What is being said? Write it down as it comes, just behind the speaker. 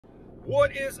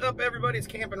What is up, everybody? It's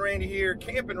CampingRandy here,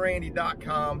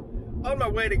 campingrandy.com. On my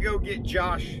way to go get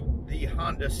Josh, the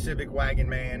Honda Civic Wagon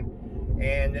Man.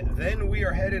 And then we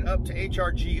are headed up to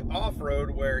HRG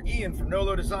Off-Road, where Ian from No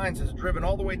Low Designs has driven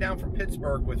all the way down from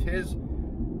Pittsburgh with his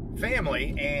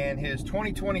family and his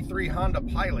 2023 Honda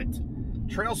Pilot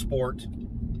TrailSport.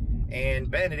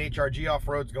 And Ben at HRG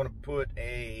Off-Road is going to put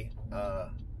a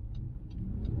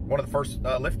one of the first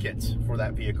lift kits for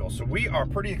that vehicle. So we are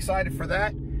pretty excited for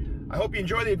that. I hope you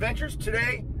enjoy the adventures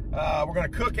today. We're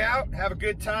going to cook out, have a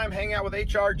good time, hang out with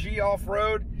HRG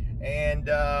Off-Road, and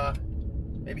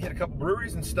maybe hit a couple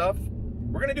breweries and stuff.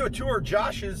 We're going to do a tour of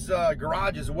Josh's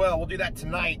garage as well. We'll do that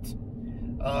tonight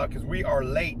because we are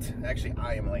late. Actually,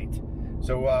 I am late.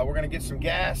 So we're going to get some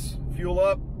gas, fuel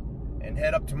up, and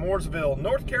head up to Moooresville,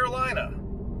 North Carolina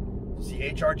to see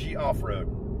HRG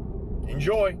Off-Road.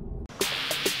 Enjoy.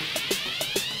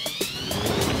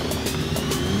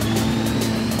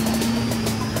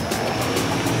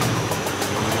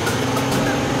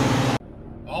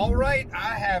 All right,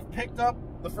 I have picked up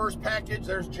the first package.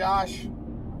 There's Josh.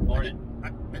 Morning.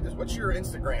 What's your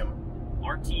Instagram?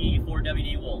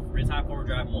 RT4WD Wolf, Ritz High Forward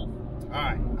Drive Wolf. All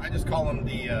right, I just call him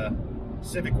the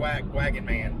Civic Wagon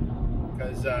Man,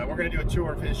 because we're going to do a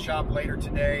tour of his shop later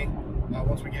today.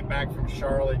 Once we get back from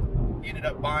Charlotte, he ended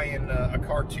up buying a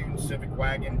cartoon Civic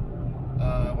wagon.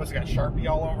 What's it got? Sharpie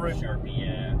all over it? Sharpie,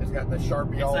 yeah. It's got the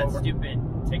Sharpie all over. It's that stupid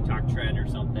TikTok trend or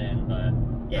something, but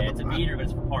yeah, it's a beater, but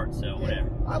it's for parts, so whatever.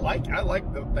 I like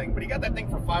the thing, but he got that thing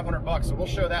for $500, so we'll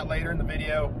show that later in the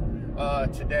video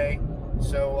today.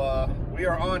 So we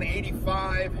are on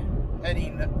 85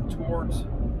 heading towards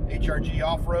HRG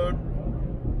Off-Road.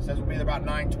 Says we'll be there about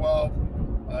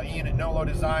 9:12. Ian at No Low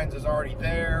Designs is already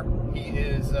there. He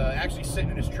is actually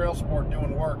sitting in his TrailSport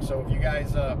doing work, so if you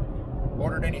guys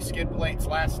ordered any skid plates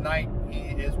last night, he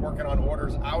is working on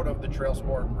orders out of the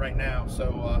TrailSport right now.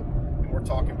 So we're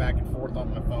talking back and forth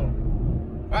on my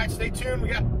phone. All right, stay tuned. We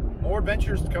got more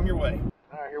adventures to come your way.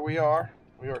 All right, here we are.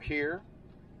 We are here.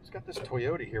 It's got this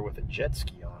Toyota here with a jet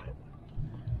ski on it.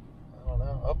 I don't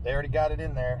know. Oh, they already got it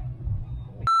in there.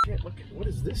 Holy shit, look at, what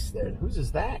is this then? Whose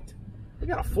is that? We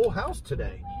got a full house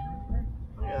today.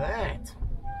 Look at that.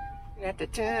 At the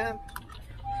temp.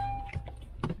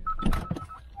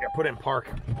 Yeah, put in park.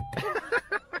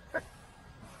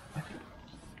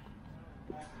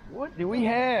 What do we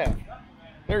have?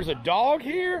 There's a dog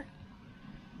here?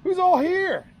 Who's all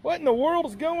here? What in the world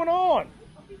is going on?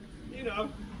 You know.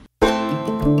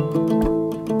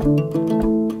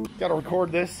 Gotta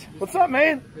record this. What's up,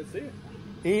 man? Good to see you.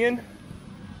 Ian,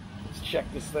 let's check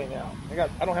this thing out.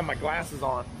 I don't have my glasses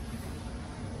on.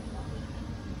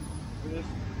 We're just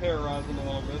terrorizing a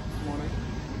little bit this morning.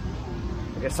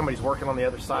 I guess somebody's working on the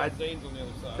other side. Dane's on the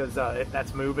other side. Because if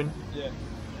that's moving. Yeah.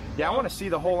 Yeah, I want to see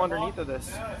the hole underneath of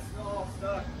this. Yeah, it's still all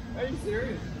stuck. Are you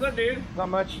serious? What's up, dude? Not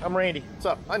much. I'm Randy. What's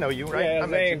up? I know you, right? Yeah, I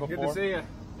met you Good before. to see you.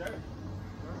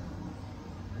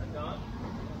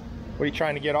 What are you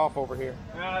trying to get off over here?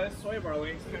 This sway bar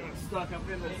link's kind of stuck up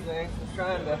in this thing. I'm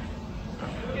trying to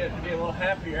get it to be a little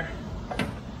happier.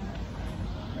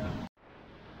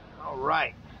 All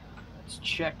right. Let's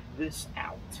check this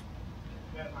out.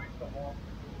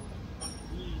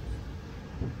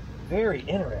 Very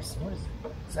interesting. What is it?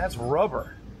 That's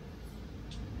rubber.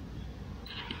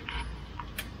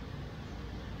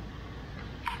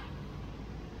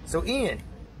 So Ian,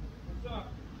 What's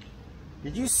up?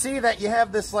 did you see that you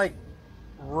have this like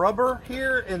rubber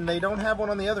here and they don't have one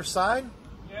on the other side?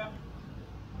 Yeah.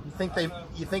 You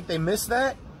think they missed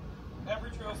that?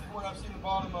 Every TrailSport I've seen the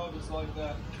bottom of is like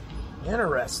that.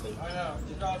 Interesting. I know.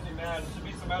 It drives me mad. It should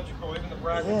be symmetrical. Even the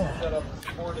brackets Yeah. are set up to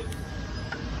support it.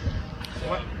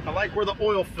 Well, I like where the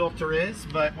oil filter is,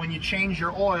 but when you change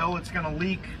your oil, it's going to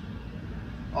leak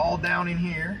all down in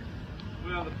here.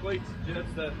 Well, the plate's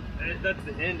just that's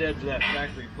the end edge of that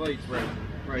factory plate's right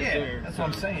Yeah, there. that's what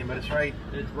I'm saying, but it's right.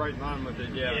 It's right in line with it,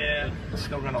 yeah. Yeah, it's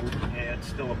still gonna. Yeah, it's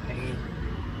still a pain.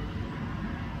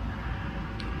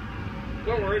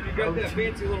 Don't worry, if you got that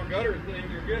fancy little gutter thing,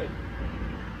 you're good.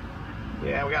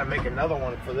 Yeah, we gotta make another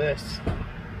one for this.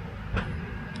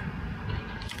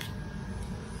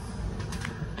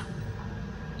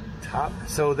 Top.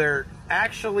 So they're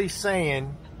actually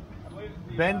saying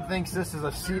Ben thinks this is the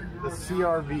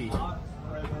CRV. I've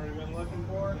already been looking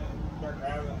for it. Start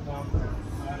driving some.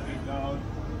 That'd be dog.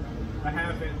 I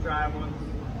have been driving one.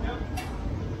 Yep.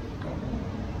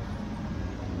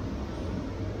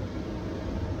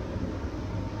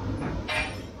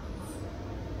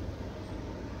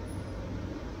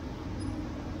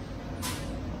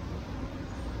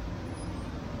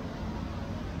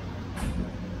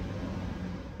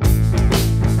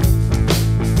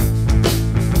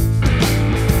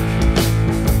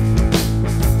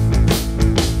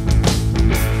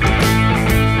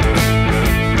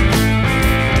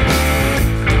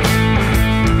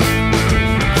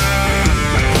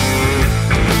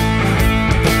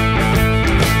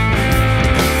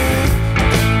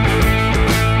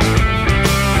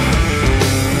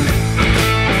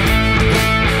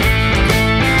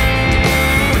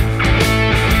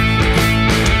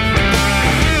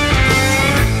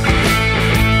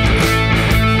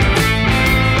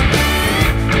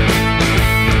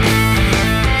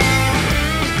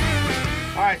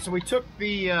 took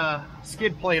the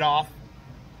skid plate off,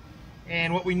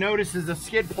 and what we notice is the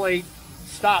skid plate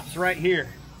stops right here.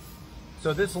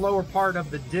 So this lower part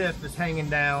of the diff is hanging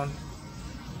down.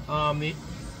 The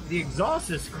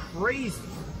exhaust is crazy.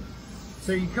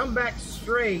 So you come back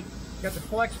straight, got the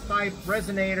flex pipe,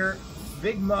 resonator,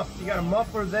 big muff, you got a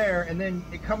muffler there, and then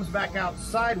it comes back out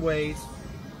sideways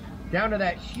down to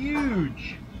that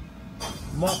huge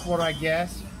muffler, I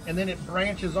guess, and then it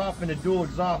branches off into dual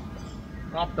exhaust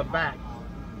off the back.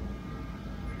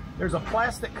 There's a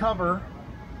plastic cover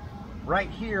right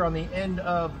here on the end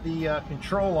of the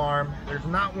control arm. There's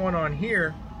not one on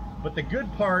here, but the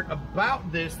good part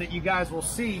about this that you guys will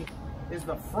see is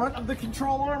the front of the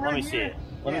control arm right here. Let me see it.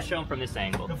 Let me show them from this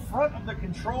angle. The front of the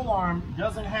control arm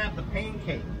doesn't have the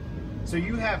pancake. So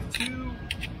you have two,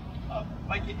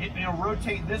 like it'll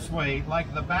rotate this way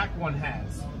like the back one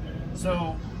has.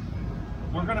 So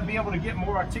we're gonna be able to get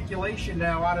more articulation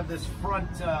now out of this front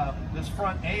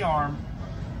A-arm,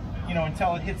 you know,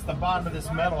 until it hits the bottom of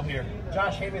this metal here.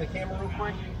 Josh, hand me the camera real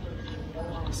quick.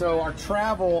 So our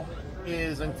travel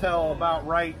is until about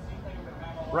right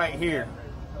here.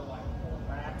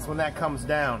 That's when that comes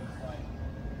down.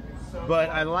 But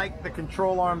I like the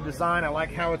control arm design. I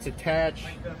like how it's attached.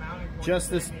 Just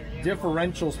this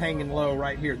differential's hanging low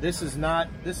right here. This is not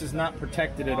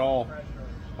protected at all.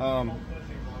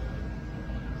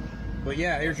 But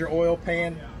yeah, here's your oil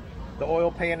pan. The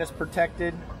oil pan is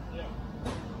protected.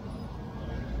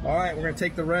 All right, we're gonna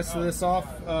take the rest of this off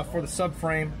for the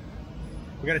subframe.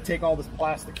 We gotta take all this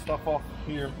plastic stuff off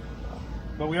here.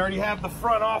 But we already have the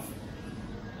front off.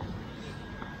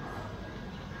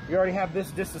 You already have this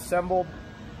disassembled,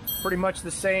 pretty much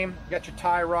the same. You got your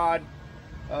tie rod,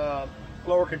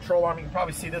 lower control arm. You can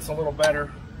probably see this a little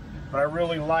better, but I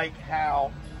really like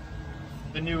how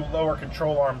the new lower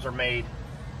control arms are made,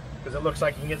 because it looks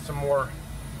like you can get some more,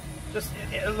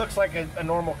 it looks like a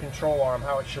normal control arm,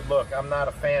 how it should look. I'm not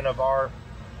a fan of our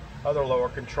other lower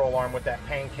control arm with that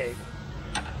pancake.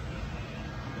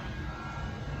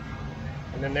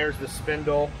 And then there's the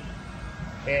spindle.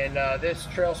 And this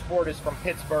TrailSport is from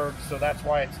Pittsburgh, so that's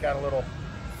why it's got a little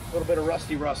bit of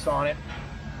rusty rust on it.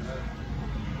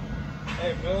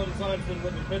 Hey, if no design's been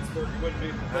living in Pittsburgh, you wouldn't be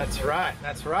from Pittsburgh. That's right,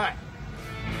 that's right.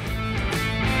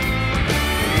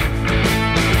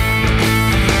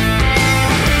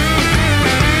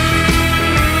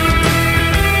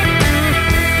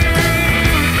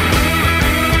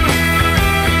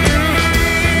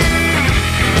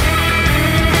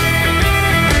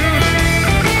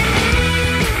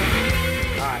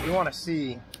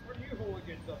 See,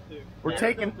 we're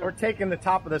taking the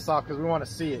top of this off because we want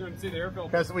to see it,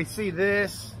 because we see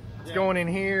this, it's going in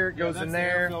here, it goes in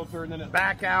there,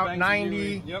 back out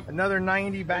 90, another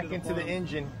 90 back into the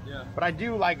engine. But I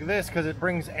do like this because it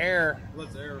brings air.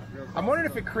 I'm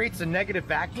wondering if it creates a negative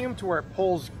vacuum to where it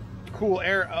pulls cool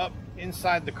air up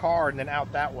inside the car and then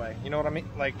out that way. You know what I mean?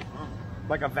 Like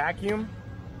a vacuum.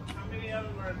 How many of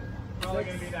them are probably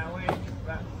going to be that way?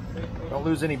 Don't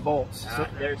lose any bolts. So,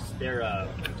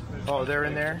 oh, they're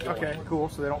in there? Okay, cool.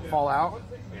 So they don't fall out?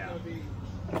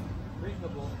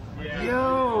 Yeah.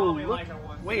 Yo, look,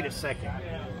 wait a second.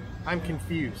 I'm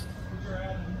confused.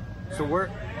 So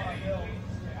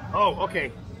oh,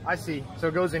 okay. I see. So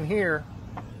it goes in here.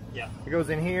 Yeah. It goes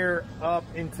in here, up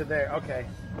into there. Okay.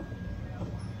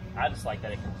 I just like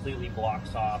that it completely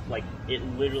blocks off. Like, it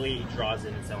literally draws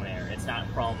in its own air. It's not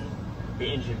from the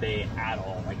engine bay at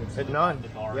all. Like, it's none. The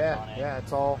guards Yeah, on it. yeah,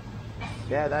 it's all.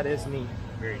 Yeah, that is neat.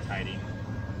 Very tidy.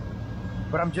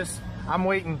 But I'm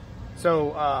waiting.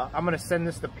 So I'm gonna send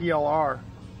this to PLR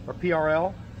or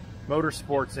PRL,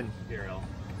 Motorsports and PRL.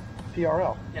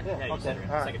 PRL. Yeah, you okay. said it.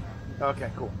 All right. Second.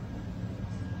 Okay, cool.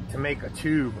 To make a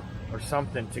tube or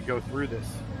something to go through this,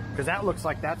 because that looks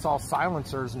like that's all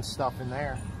silencers and stuff in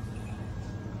there.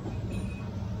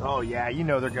 Oh yeah, you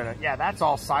know they're gonna. Yeah, that's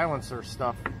all silencer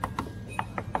stuff.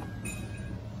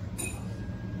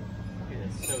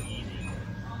 It's so easy.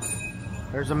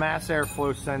 There's a mass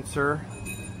airflow sensor.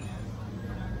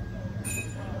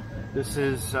 This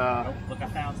is. Oh, look, I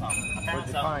found something. What'd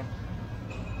you find?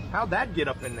 How'd that get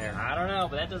up in there? I don't know,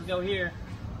 but that doesn't go here.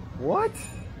 What?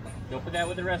 Don't put that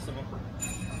with the rest of them.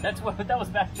 That was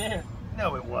back there.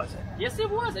 No, it wasn't. Yes, it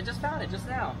was. I just found it just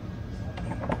now.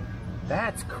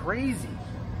 That's crazy.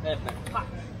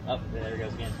 Oh, there it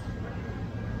goes again.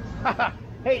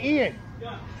 Hey, Ian.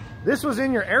 Yeah. This was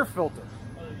in your air filter.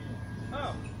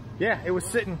 Oh. Yeah, it was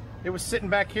sitting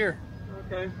back here.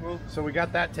 Okay, well. So we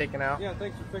got that taken out. Yeah,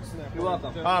 thanks for fixing that. You're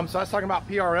welcome. So I was talking about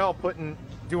PRL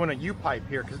doing a U-pipe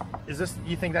here. Cause is this?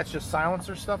 You think that's just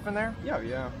silencer stuff in there?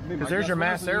 Yeah. Because there's your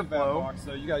mass airflow.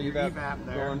 So you got your your evap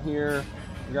there. going here,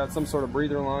 We got some sort of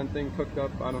breather line thing cooked up.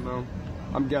 I don't know.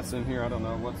 I'm guessing here. I don't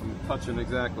know what I'm touching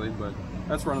exactly, but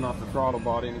that's running off the throttle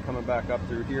body and coming back up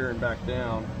through here and back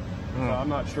down. So I'm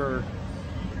not sure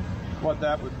what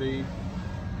that would be.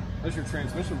 There's your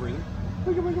transmission breather.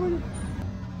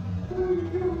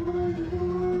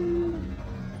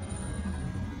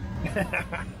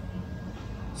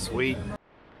 Sweet.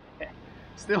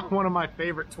 Still one of my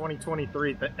favorite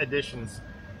 2023 additions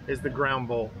is the ground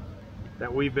bolt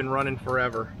that we've been running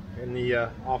forever in the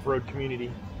off-road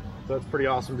community. So it's pretty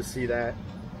awesome to see that.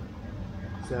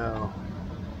 So,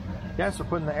 yes, we're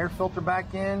putting the air filter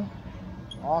back in.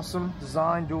 Awesome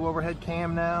design, dual overhead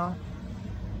cam now.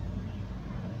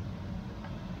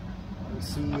 You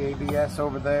see ABS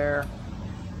over there.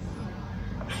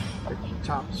 The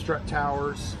top strut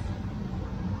towers.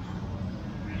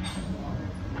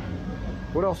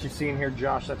 What else you see in here,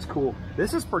 Josh? That's cool.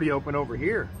 This is pretty open over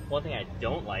here. One thing I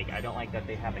don't like that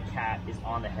they have the cat is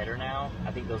on the header now.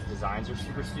 I think those designs are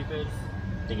super stupid.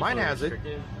 Mine has it.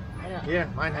 Yeah,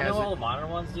 mine has it. I know all the modern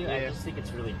ones do. Yeah. I just think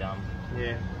it's really dumb.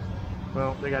 Yeah.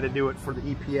 Well, they got to do it for the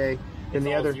EPA. It's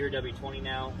the all other 0W20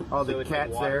 now. Oh, the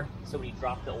cat's like there. So when you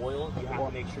drop the oil, you have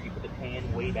to make sure you put the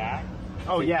pan way back.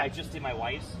 Oh, so yeah. I just did my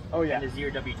wife's. Oh, yeah. And the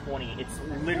 0W20, it's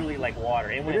literally like water.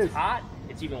 And when it's hot,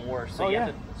 it's even worse. So Oh, you yeah.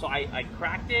 have to, so I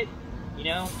cracked it, you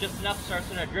know, just enough,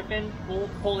 starts dripping,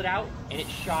 pull it out, and it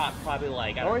shot probably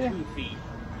like, I don't know, 2 feet.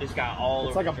 Just got all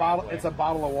It's over like a bottle. It's a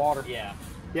bottle of water. Yeah.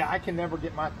 Yeah, I can never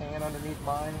get my pan underneath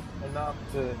mine enough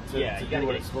to Yeah, you gotta do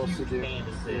what get it's supposed to do. pan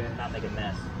to sit and not make a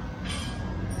mess.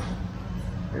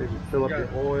 Here you fill up your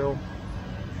oil.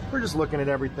 We're just looking at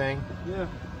everything. Yeah,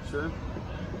 sure.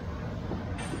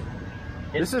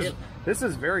 This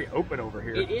is very open over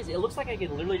here. It is. It looks like I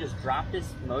could literally just drop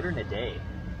this motor in a day.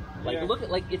 Like look at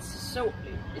it's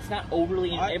not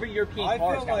overly. Every European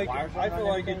car has got wires. I feel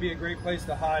like it'd be a great place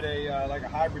to hide a like a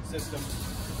hybrid system.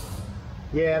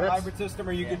 Yeah, that's hybrid system,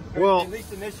 or you could. Well, at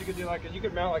least in this, you could do like you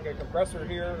could mount like a compressor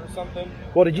here or something.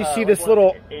 Well, did you see this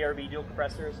little ARB dual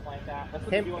compressor or something like that? That's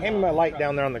what hand me my light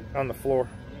down there on the floor,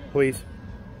 please.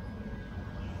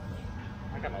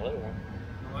 I got my little one.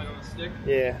 Light on a stick.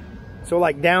 Yeah. So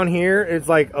like down here, it's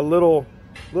like a little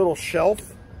shelf.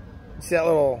 You see that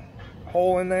little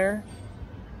hole in there?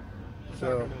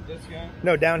 So this guy?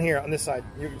 no, down here on this side.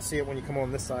 You can see it when you come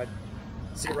on this side.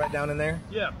 See it right down in there?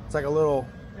 Yeah. It's like a little.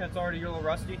 Yeah, it's already a little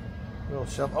rusty. Little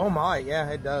shelf. Oh my, yeah,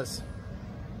 it does.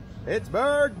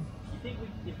 Pittsburgh. You think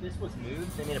if this was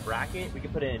moved, they made a bracket, we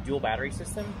could put in a dual battery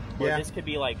system? Where this could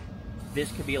be like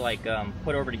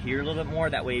put over to here a little bit more.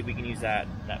 That way we can use that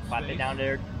flatbed down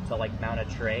there to like mount a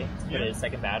tray, put in a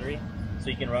second battery, so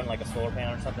you can run like a solar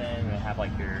panel or something and have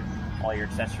like all your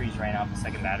accessories ran off the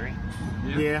second battery.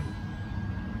 Yeah.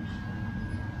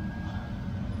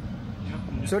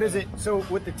 So so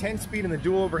with the 10-speed and the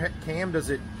dual overhead cam, does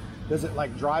it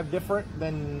like drive different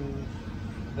than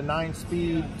the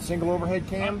 9-speed single overhead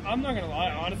cam? I'm not gonna lie,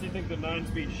 I honestly think the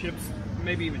 9-speed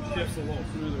maybe even shifts a little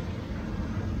smoother.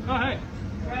 Oh hey.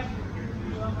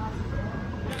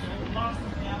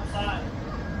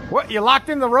 What, you locked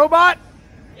in the robot?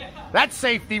 Yeah. That's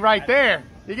safety right there.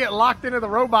 You get locked into the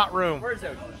robot room. Where's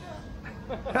it?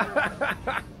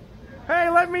 Hey,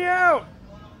 let me out.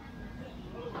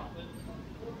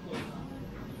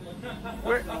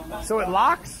 So it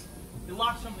locks? It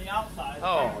locks from the outside.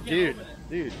 Oh, dude.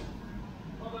 They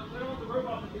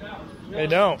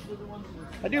don't.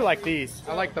 I do like these.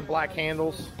 I like the black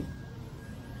handles.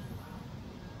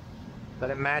 That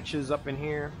it matches up in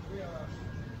here.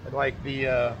 I like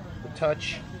the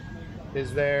touch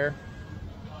is there.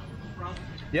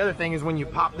 The other thing is when you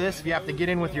pop this, if you have to get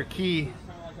in with your key,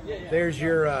 there's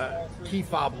your key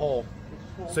fob hole.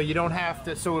 So you don't have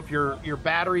to, so if your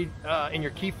battery in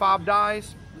your key fob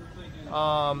dies,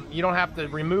 you don't have to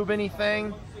remove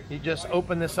anything. You just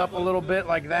open this up a little bit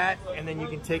like that, and then you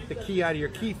can take the key out of your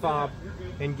key fob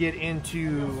and get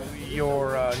into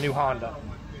your new Honda.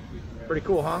 Pretty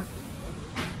cool, huh?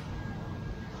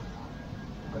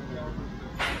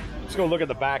 Let's go look at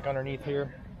the back underneath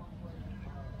here.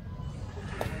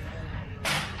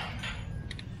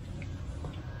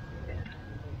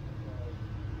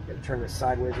 Gotta turn this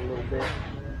sideways a little bit.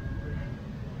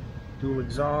 Dual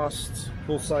exhaust,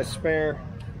 full-size spare.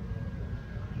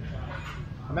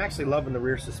 I'm actually loving the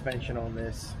rear suspension on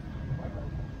this.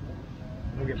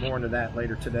 We'll get more into that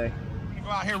later today. Go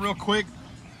out here real quick.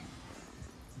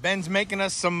 Ben's making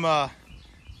us some, oh,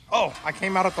 I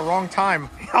came out at the wrong time.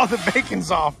 All the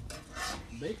bacon's off.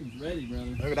 Bacon's ready, brother.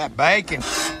 Look at that bacon.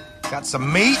 Got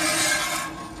some meat,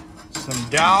 some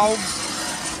dogs.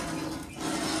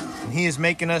 And he is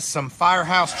making us some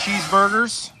Firehouse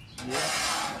cheeseburgers. Yeah.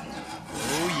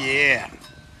 Oh yeah.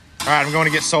 All right, I'm going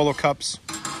to get solo cups.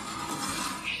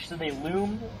 So they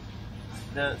loomed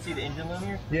see the engine loom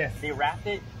here? Yeah. They wrapped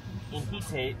it in heat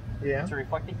tape to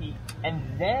reflect the heat, and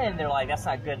then they're like, that's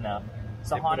not good enough.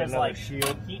 So Honda's like,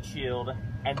 heat shield,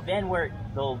 and then where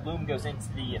the loom goes into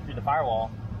through the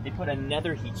firewall, they put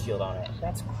another heat shield on it.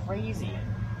 That's crazy.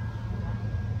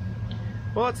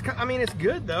 Well, I mean, it's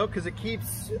good though, because it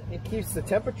keeps the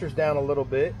temperatures down a little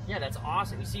bit. Yeah, that's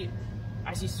awesome.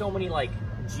 I see so many like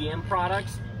GM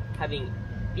products having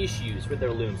issues with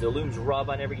their looms. Their looms rub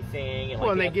on everything, and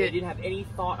like they didn't have any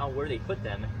thought on where they put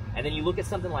them. And then you look at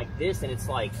something like this, and it's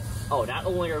like, oh, not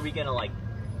only are we gonna like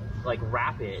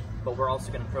wrap it, but we're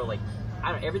also gonna throw like,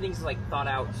 I don't know, everything's like thought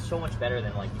out so much better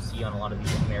than like you see on a lot of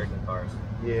these American cars.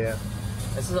 Yeah.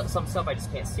 This is some stuff I just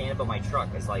can't stand about my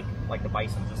truck. Is like the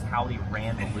Bison, just how they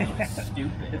ran the loom. It's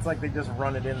stupid. It's like they just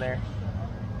run it in there.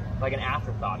 Like an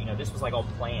afterthought, you know, this was like all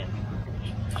planned.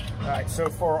 All right, so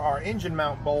for our engine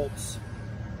mount bolts,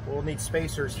 we'll need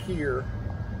spacers here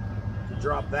to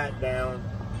drop that down.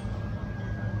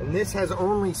 And this has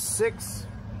only 6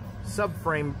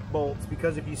 subframe bolts,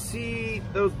 because if you see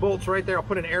those bolts right there, I'll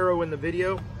put an arrow in the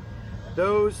video.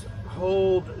 Those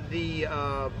hold the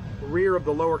rear of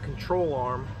the lower control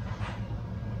arm,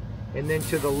 and then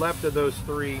to the left of those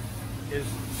 3 is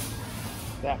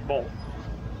that bolt.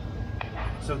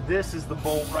 So this is the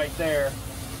bolt right there,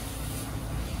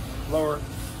 lower,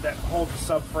 that holds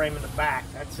the subframe in the back.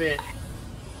 That's it.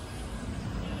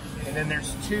 And then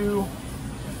there's 2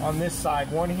 on this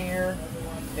side, 1 here,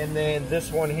 and then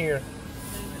this one here.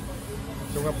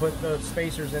 So we're gonna put the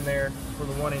spacers in there for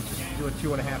the 1 inch, do a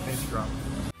 2.5 inch drop.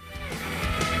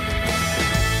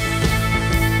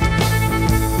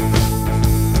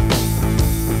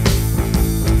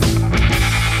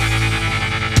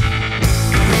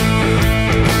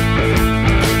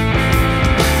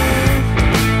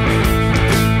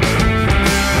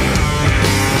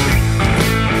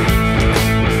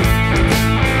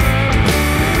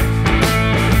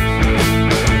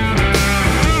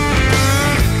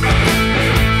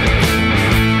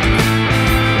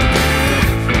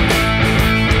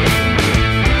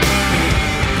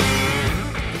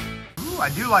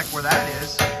 Like where that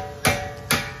is. I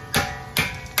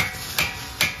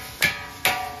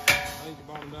think you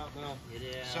bottomed out now.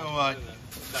 Yeah. So like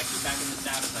keep back in the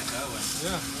stab as I go.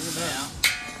 Yeah, look at that.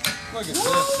 Look at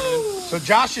this, dude. So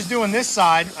Josh is doing this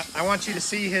side. I want you to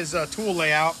see his tool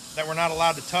layout that we're not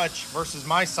allowed to touch versus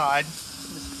my side,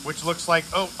 which looks like,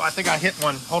 oh, I think I hit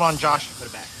one. Hold on, Josh. Put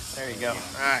it back. There you go.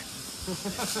 All right.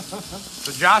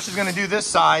 So Josh is going to do this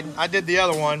side. I did the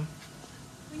other one.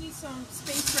 We need some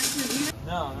space right here.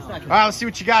 No, it's not. All right, let's see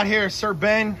what you got here, Sir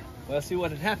Ben. Well, see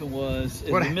what had happened was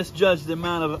we misjudged the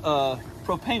amount of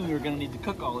propane we were going to need to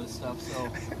cook all this stuff. So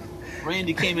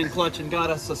Randy came in clutch and got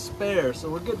us a spare, so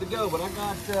we're good to go. But I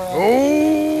got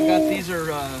these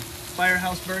are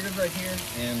Firehouse burgers right here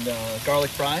and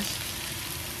garlic fries.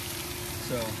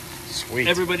 So sweet.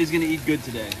 Everybody's going to eat good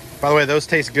today. By the way, those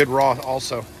taste good raw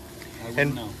also.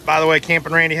 And by the way,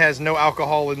 Camping Randy has no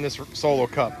alcohol in this solo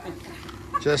cup.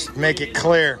 Just make it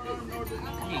clear.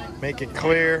 Make it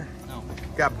clear.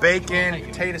 Got bacon,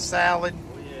 potato salad.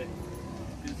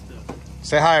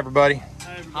 Say hi, everybody.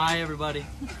 Hi, everybody.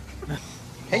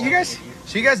 Hey, you guys.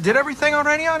 So you guys did everything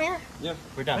already on here? Yep,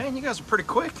 we're done. Man, you guys are pretty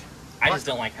quick. I just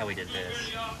don't like how we did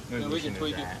this. Yeah, we can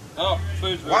tweak it. Oh,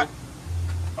 food's ready. What?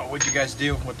 Oh, what'd you guys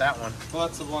do with that one? Well,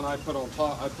 that's the one I put on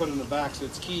top. I put in the back, so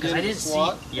it's keyed in the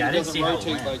slot. Yeah, I didn't see how it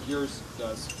rotate went. like yours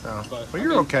does. Oh. But Well,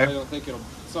 you're okay. I don't think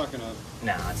it's not gonna.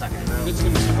 No, it's not gonna. It's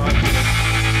gonna survive.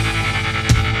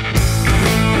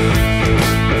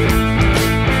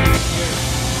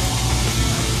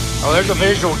 Oh, there's a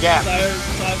visual gap.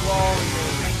 Sidewall.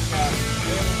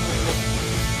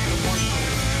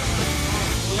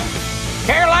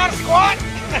 Carolina squat.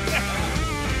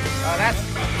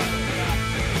 That's.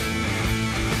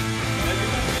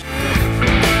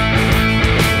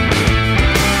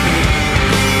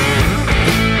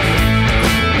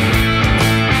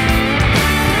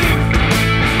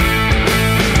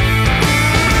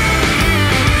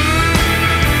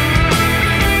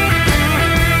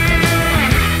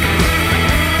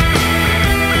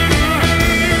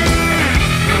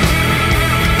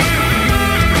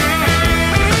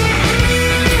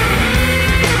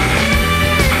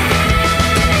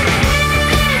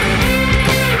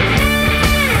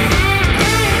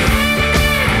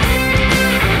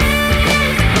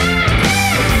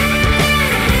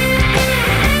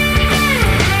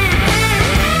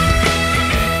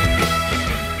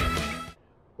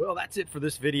 that's it for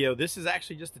this video. This is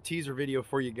actually just a teaser video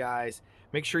for you guys.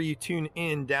 Make sure you tune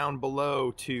in down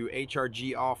below to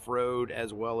HRG Off-Road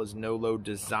as well as No Load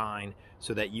Design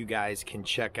so that you guys can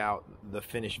check out the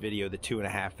finished video, the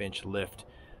 2.5-inch lift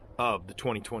of the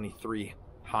 2023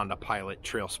 Honda Pilot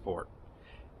TrailSport.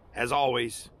 As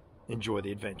always, enjoy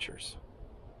the adventures.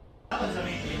 Do you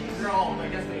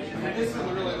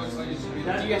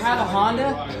have a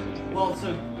Honda? Well,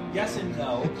 so yes and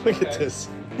no. Look at this.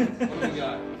 What do we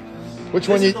got? Which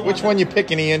one you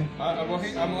picking, Ian? I'm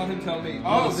letting him tell me.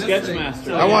 Oh, this Sketchmaster.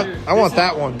 thing. I want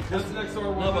that one. This next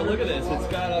door one. No, but look at this.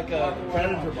 It's got like a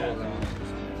Predator bolt on it.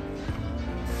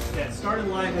 Yeah, it started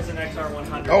life as an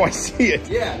XR100. Oh, I see it.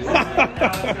 Yeah. Dude. Now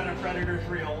it's got a Predator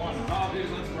 301. Oh, dude,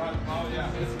 let's ride. Oh,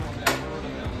 yeah. This one down.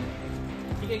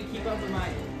 You can keep up with my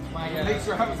Make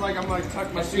sure I'm like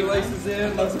tuck my shoelaces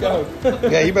in. Let's go.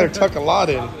 Yeah, you better tuck a lot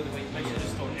in. Make sure there's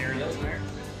still air down there.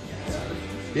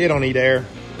 You don't need air.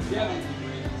 Yeah.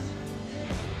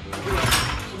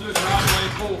 We'll do it driveway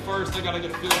full first. I gotta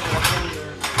get a feel for what's over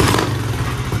there.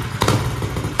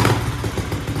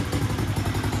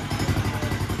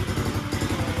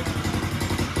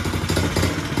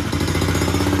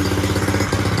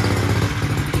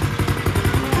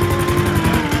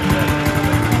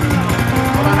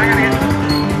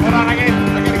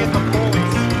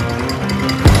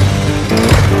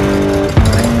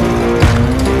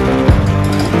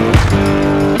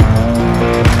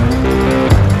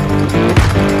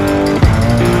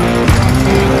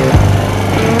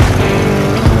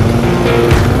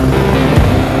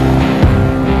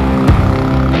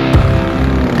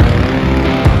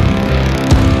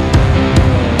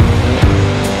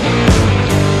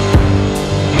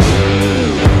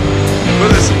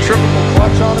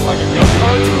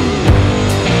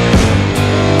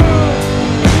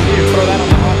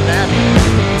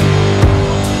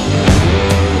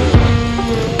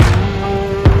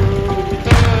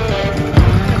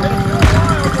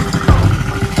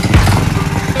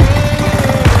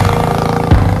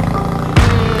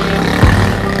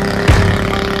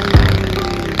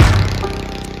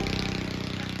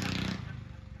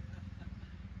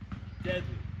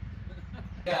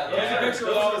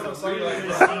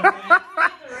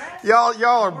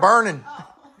 Y'all are burning.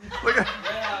 Look at.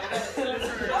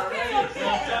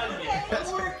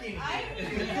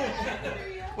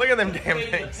 Look at them damn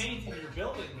things.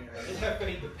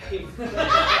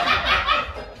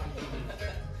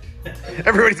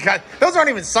 Everybody's got. Those aren't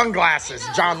even sunglasses,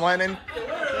 John Lennon.